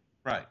know of. Yeah.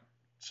 Right.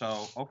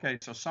 So, okay,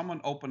 so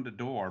someone opened a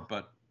door,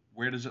 but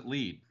where does it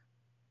lead?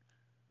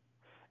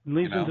 It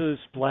leads into this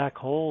black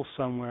hole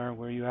somewhere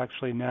where you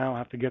actually now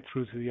have to get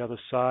through to the other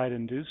side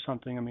and do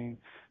something. I mean,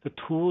 the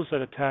tools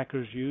that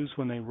attackers use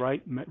when they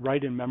write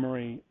in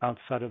memory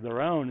outside of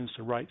their own is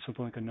to write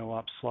something like a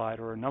no-op slide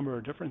or a number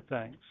of different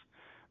things.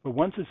 But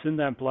once it's in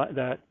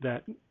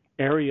that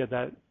area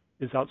that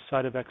is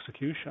outside of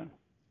execution,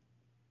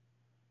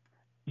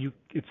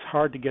 it's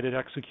hard to get it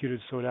executed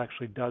so it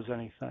actually does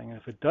anything. And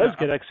if it does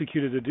get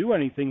executed to do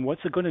anything,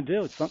 what's it going to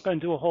do? It's not going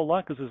to do a whole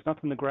lot because there's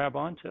nothing to grab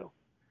onto.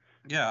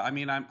 Yeah, I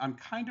mean, I'm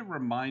kind of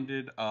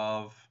reminded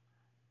of,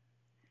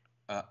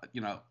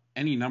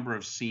 any number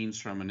of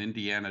scenes from an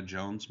Indiana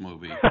Jones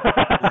movie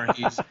where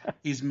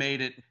he's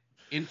made it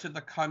into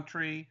the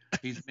country,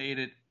 he's made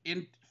it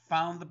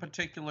found the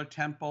particular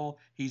temple,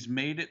 he's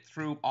made it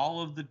through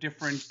all of the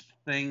different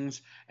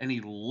things, and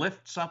he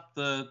lifts up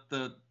the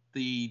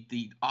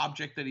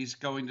object that he's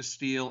going to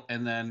steal,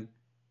 and then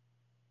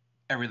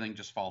everything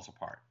just falls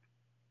apart,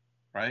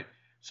 right?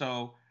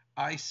 So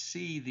I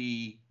see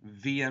the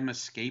VM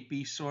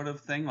escapee sort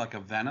of thing, like a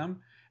VENOM,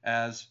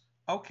 as,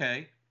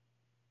 okay,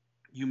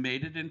 you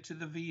made it into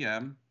the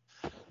VM,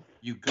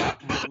 you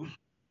got root,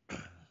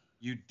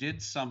 you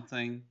did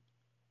something,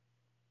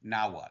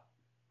 now what?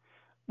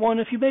 Well, and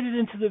if you made it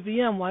into the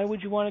VM, why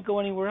would you want to go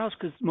anywhere else?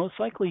 Because most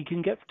likely you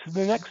can get to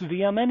the next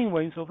VM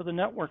anyways over the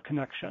network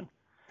connection.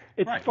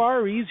 It's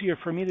far easier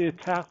for me to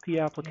attack the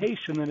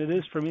application than it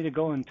is for me to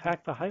go and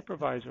attack the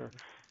hypervisor.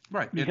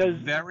 Right. Because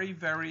it's very,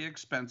 very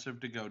expensive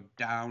to go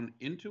down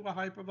into a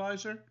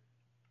hypervisor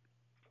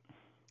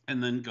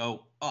and then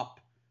go up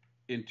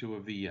into a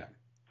VM.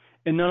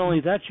 And not only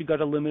that, you got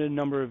a limited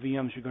number of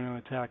VMs you're going to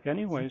attack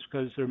anyways,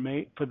 because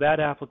for that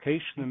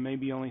application there may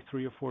be only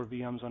 3 or 4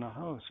 VMs on a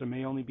host. There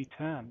may only be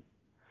 10.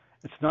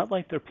 It's not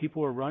like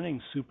people are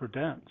running super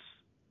dense.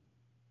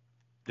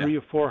 300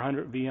 or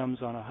 400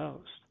 VMs on a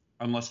host.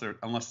 Unless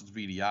it's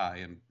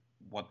VDI, and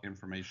what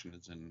information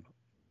is in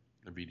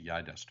the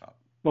VDI desktop.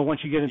 Well,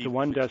 once you get into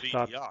one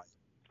desktop, VDI,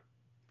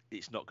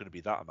 it's not going to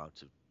be that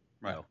amount of,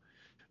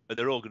 and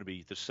they're all going to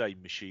be the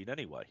same machine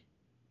anyway.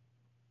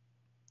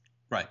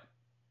 Right.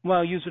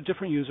 Well,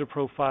 different user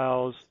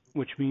profiles,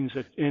 which means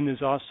that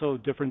there's also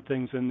different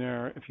things in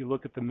there. If you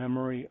look at the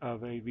memory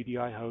of a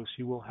VDI host,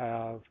 you will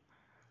have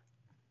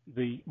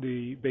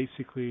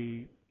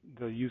basically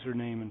the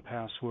username and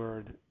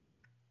password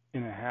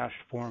in a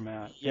hashed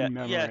format in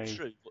memory. Yeah,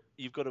 true. But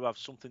you've got to have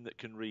something that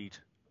can read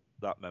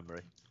that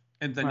memory.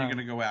 And then you're going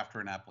to go after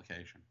an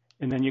application.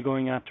 And then you're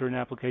going after an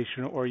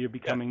application, or you're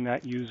becoming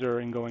that user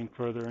and going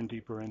further and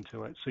deeper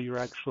into it. So you're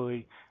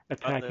actually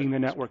attacking the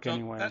network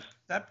anyways.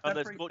 And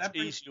there's much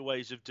easier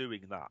ways of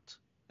doing that.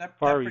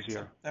 Far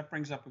easier. That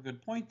brings up a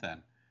good point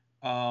then.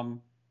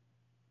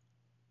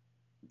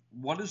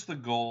 What is the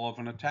goal of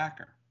an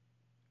attacker?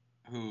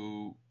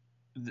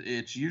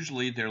 It's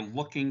usually they're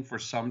looking for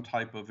some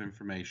type of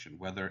information,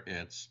 whether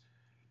it's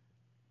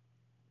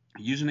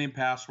username,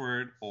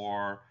 password,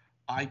 or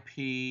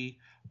IP,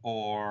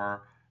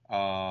 or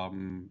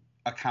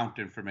account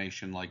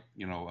information, like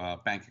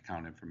bank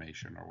account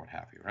information or what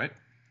have you, right?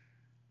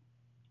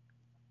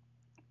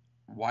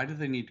 Why do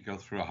they need to go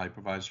through a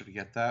hypervisor to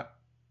get that?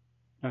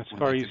 It's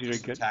far easier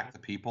to attack the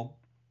people.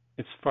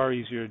 It's far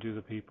easier to do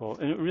the people,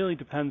 and it really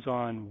depends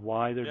on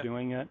why they're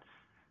doing it.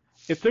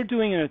 If they're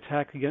doing an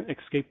attack against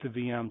escape the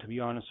VM, to be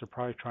honest, they're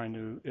probably trying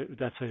to.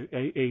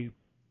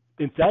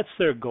 If that's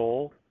their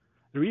goal,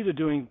 they're either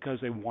doing it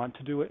because they want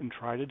to do it and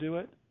try to do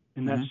it,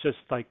 and that's just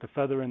like the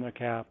feather in their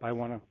cap. I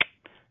want to.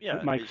 Yeah,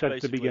 Mike said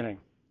at the beginning.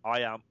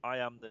 I am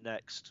the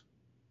next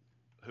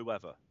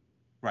whoever.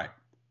 Right.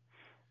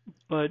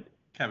 But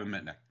Kevin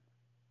Mitnick.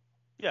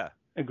 Yeah.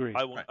 Agreed.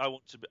 I want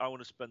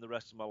to spend the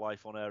rest of my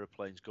life on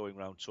aeroplanes going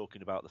around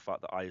talking about the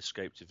fact that I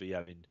escaped a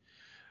VM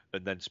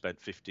and then spent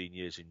 15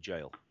 years in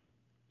jail.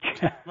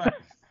 Right.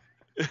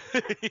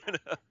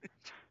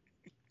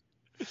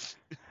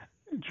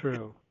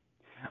 True.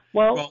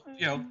 Well,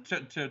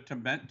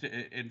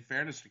 in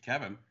fairness to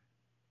Kevin,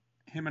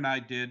 him and I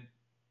did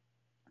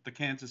the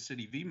Kansas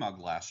City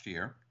VMUG last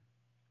year,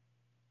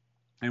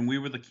 and we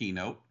were the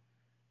keynote.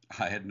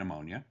 I had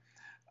pneumonia,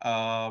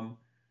 and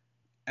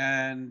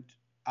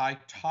I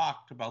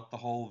talked about the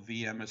whole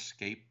VM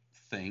escape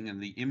thing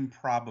and the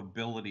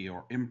improbability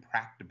or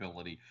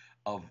impracticability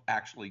of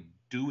actually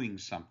doing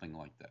something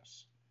like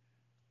this.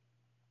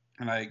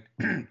 And I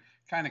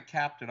kind of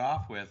capped it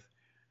off with,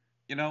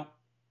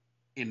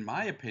 in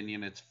my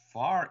opinion, it's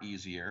far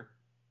easier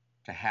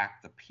to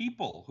hack the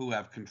people who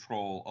have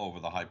control over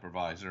the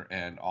hypervisor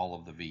and all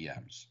of the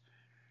VMs.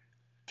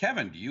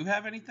 Kevin, do you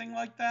have anything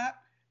like that?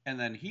 And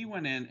then he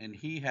went in and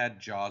he had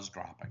jaws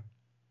dropping.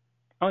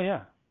 Oh,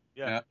 yeah.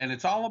 Yeah. And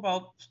it's all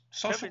about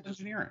social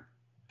engineering.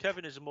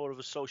 Kevin is more of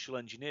a social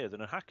engineer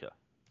than a hacker.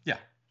 Yeah.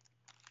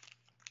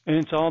 And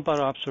it's all about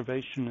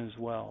observation as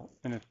well.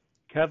 And if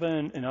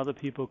Kevin and other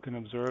people can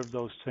observe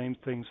those same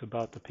things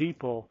about the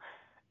people,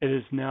 it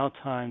is now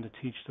time to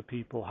teach the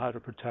people how to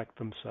protect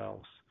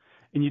themselves.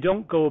 And you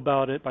don't go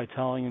about it by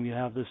telling them you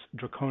have this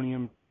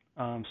draconian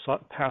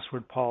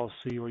password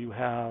policy or you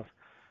have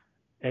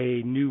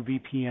a new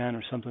VPN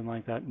or something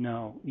like that.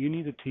 No, you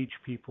need to teach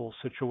people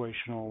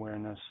situational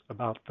awareness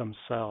about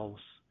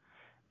themselves.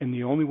 And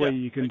the only way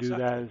you can do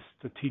that is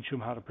to teach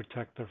them how to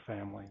protect their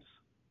families.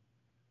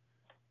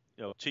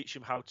 Teach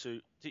them how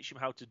to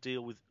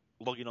deal with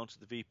logging onto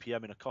the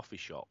VPN in a coffee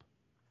shop.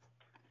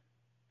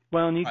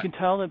 Well, and you can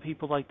tell that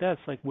people like that,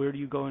 it's like, where do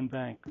you go and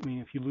bank? I mean,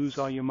 if you lose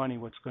all your money,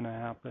 what's going to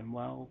happen?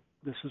 Well,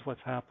 this is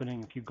what's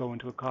happening. If you go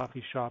into a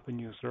coffee shop and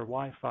use their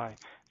Wi-Fi,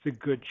 it's a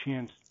good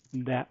chance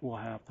that will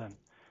happen.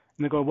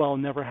 And they go, well, it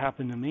never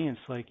happened to me. It's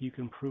like, you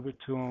can prove it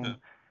to them.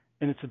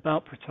 And it's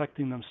about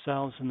protecting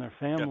themselves and their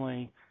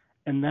family.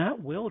 And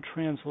that will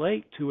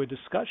translate to a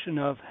discussion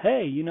of,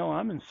 hey, you know,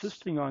 I'm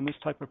insisting on this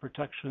type of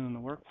protection in the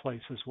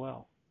workplace as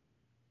well.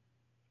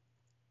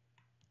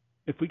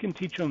 If we can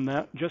teach them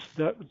that, just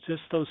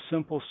those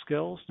simple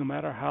skills, no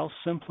matter how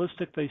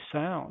simplistic they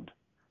sound,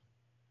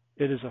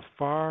 it is a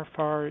far,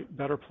 far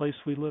better place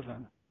we live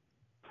in.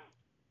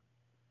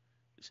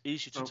 It's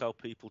easier to tell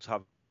people to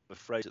have a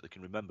phrase that they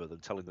can remember than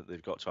telling them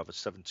they've got to have a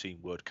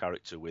 17-word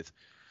character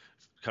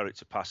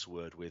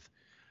password with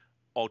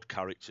odd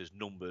characters,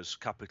 numbers,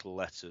 capital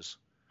letters.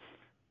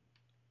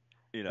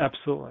 You know,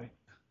 absolutely.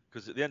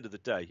 Because at the end of the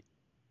day,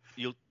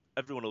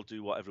 everyone will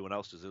do what everyone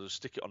else does. They'll just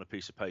stick it on a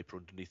piece of paper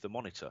underneath the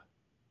monitor.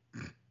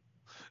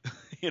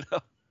 You know.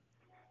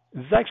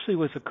 This actually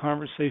was a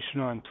conversation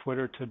on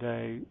Twitter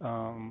today.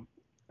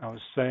 I was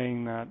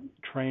saying that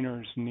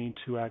trainers need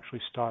to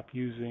actually stop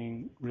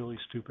using really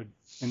stupid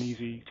and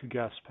easy to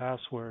guess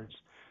passwords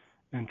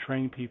and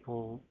train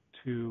people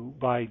to,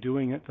 by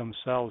doing it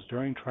themselves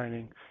during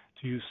training,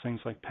 to use things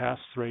like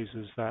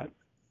passphrases that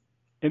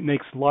it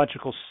makes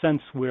logical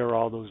sense where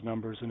all those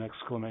numbers and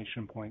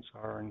exclamation points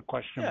are and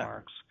question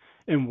marks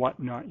and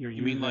whatnot you're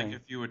using. You mean like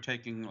if you were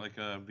taking like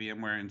a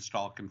VMware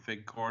install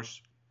config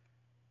course?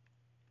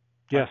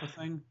 Yes.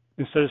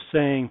 Instead of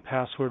saying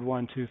password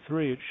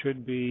 123, it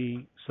should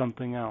be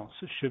something else.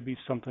 It should be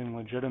something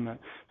legitimate.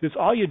 Because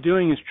all you're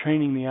doing is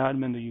training the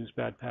admin to use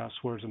bad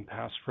passwords and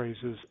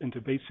passphrases and to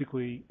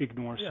basically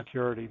ignore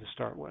security to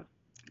start with.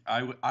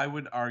 I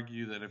would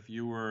argue that if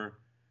you were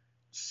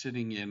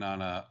sitting in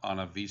on a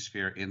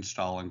vSphere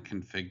install and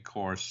config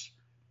course,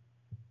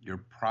 you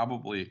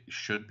probably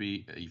should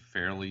be a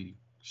fairly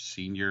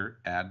senior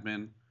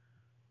admin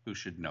who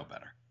should know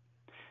better.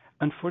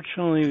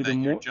 Unfortunately,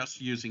 you're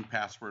just using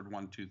password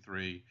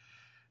 123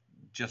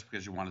 just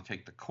because you want to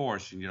take the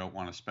course and you don't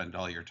want to spend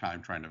all your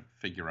time trying to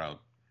figure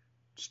out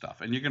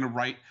stuff. And you're going to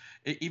write,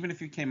 even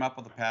if you came up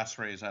with a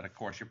passphrase at a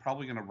course, you're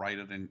probably going to write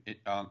it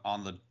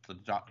on the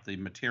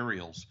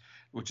materials,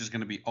 which is going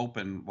to be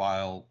open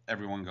while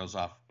everyone goes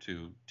off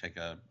to take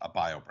a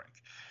bio break.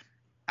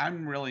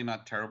 I'm really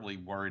not terribly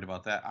worried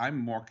about that. I'm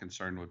more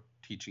concerned with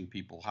teaching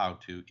people how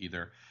to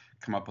either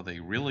come up with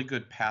a really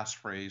good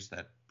passphrase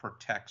that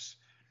protects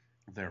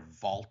their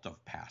vault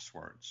of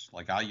passwords.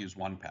 Like I use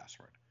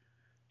 1Password.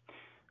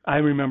 I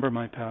remember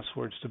my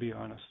passwords, to be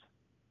honest.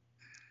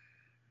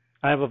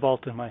 I have a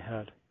vault in my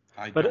head.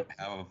 I don't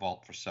have a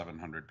vault for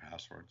 700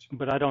 passwords.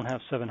 But I don't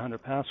have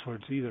 700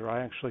 passwords either.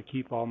 I actually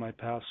keep all my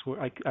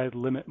passwords. I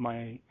limit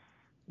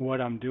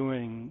what I'm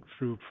doing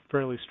through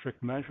fairly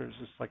strict measures.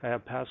 It's like I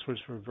have passwords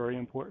for very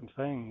important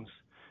things,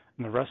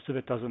 and the rest of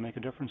it doesn't make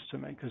a difference to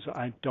me because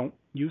I don't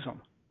use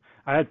them.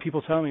 I had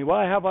people telling me, well,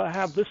 I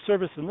have this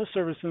service and this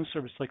service and this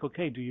service. Like,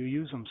 okay, do you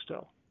use them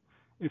still?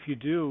 If you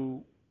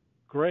do,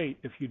 great.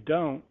 If you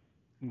don't,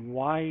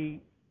 why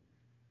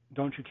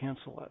don't you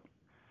cancel it?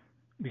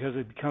 Because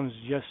it becomes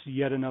just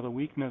yet another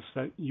weakness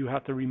that you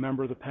have to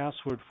remember the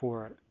password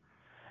for it.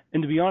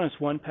 And to be honest,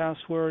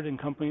 1Password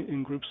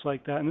in groups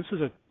like that, and this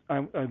is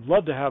I'd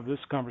love to have this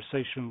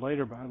conversation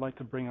later, but I'd like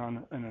to bring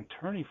on an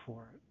attorney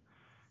for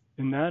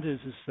it. And that is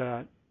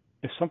that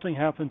if something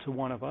happened to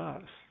one of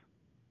us,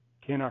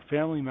 can our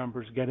family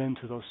members get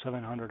into those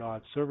 700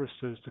 odd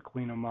services to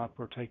clean them up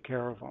or take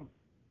care of them?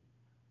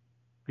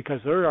 Because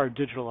they're our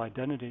digital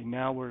identity.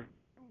 Now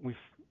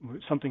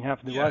something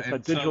happened to us.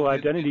 That digital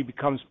identity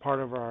becomes part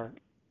of our.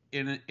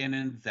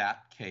 In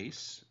that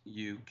case,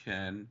 you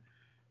can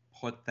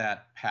put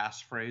that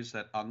passphrase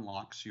that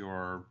unlocks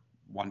your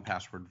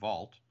 1Password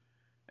vault.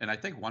 And I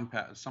think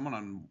someone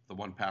on the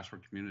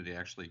 1Password community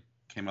actually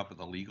came up with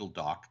a legal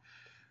doc.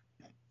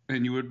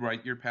 And you would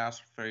write your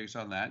passphrase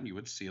on that, and you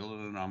would seal it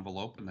in an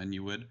envelope, and then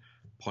you would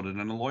put it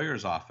in a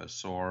lawyer's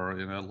office or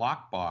in a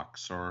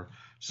lockbox or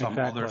some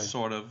other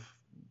sort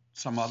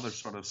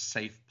of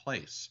safe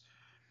place.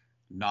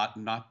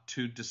 Not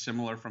too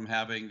dissimilar from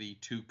having the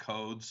two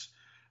codes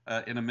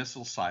in a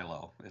missile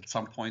silo. At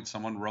some point,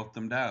 someone wrote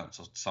them down,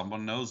 so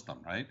someone knows them,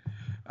 right?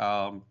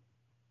 And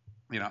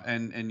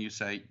you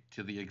say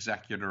to the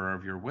executor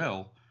of your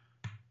will,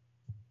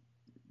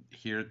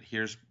 here's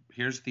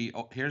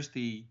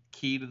the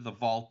key to the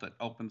vault that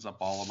opens up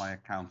all of my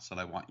accounts that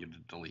I want you to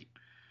delete.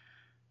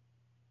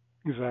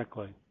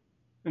 Exactly.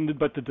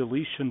 But the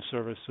deletion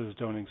services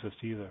don't exist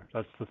either.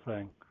 That's the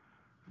thing.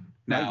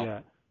 Not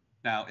yet.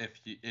 Now, if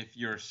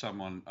you're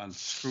someone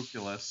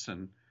unscrupulous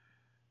and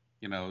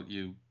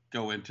you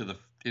go into the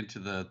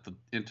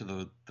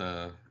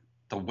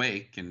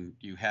wake and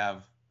you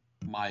have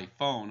my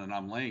phone and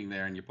I'm laying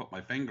there and you put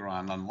my finger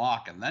on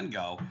unlock and then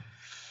go,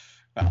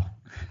 well.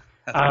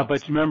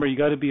 But remember, you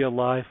got to be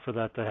alive for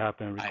that to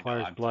happen. It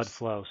requires blood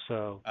flow,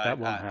 so that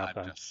won't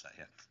happen. I'm just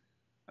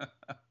saying.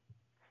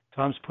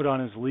 Tom's put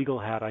on his legal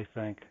hat, I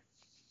think.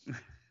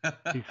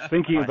 He's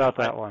thinking about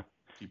that one.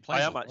 He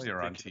plays I am a actually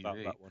lawyer on thinking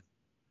TV. about that one.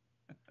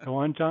 Go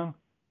on, John.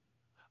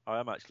 I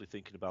am actually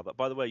thinking about that.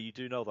 By the way, you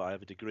do know that I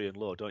have a degree in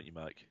law, don't you,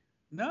 Mike?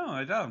 No,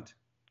 I don't.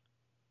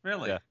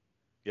 Really?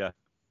 Yeah.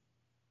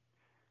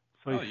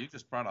 So you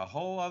just brought a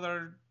whole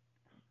other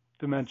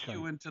dimension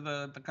view into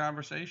the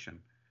conversation.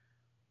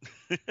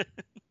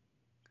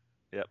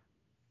 Yep.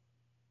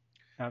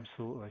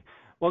 Absolutely.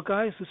 Well,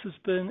 guys, this has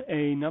been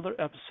another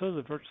episode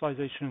of the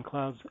Virtualization and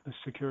Cloud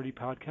Security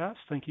Podcast.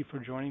 Thank you for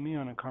joining me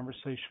on a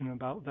conversation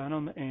about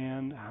VENOM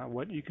and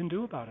what you can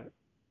do about it.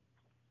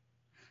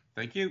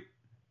 Thank you.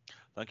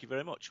 Thank you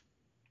very much.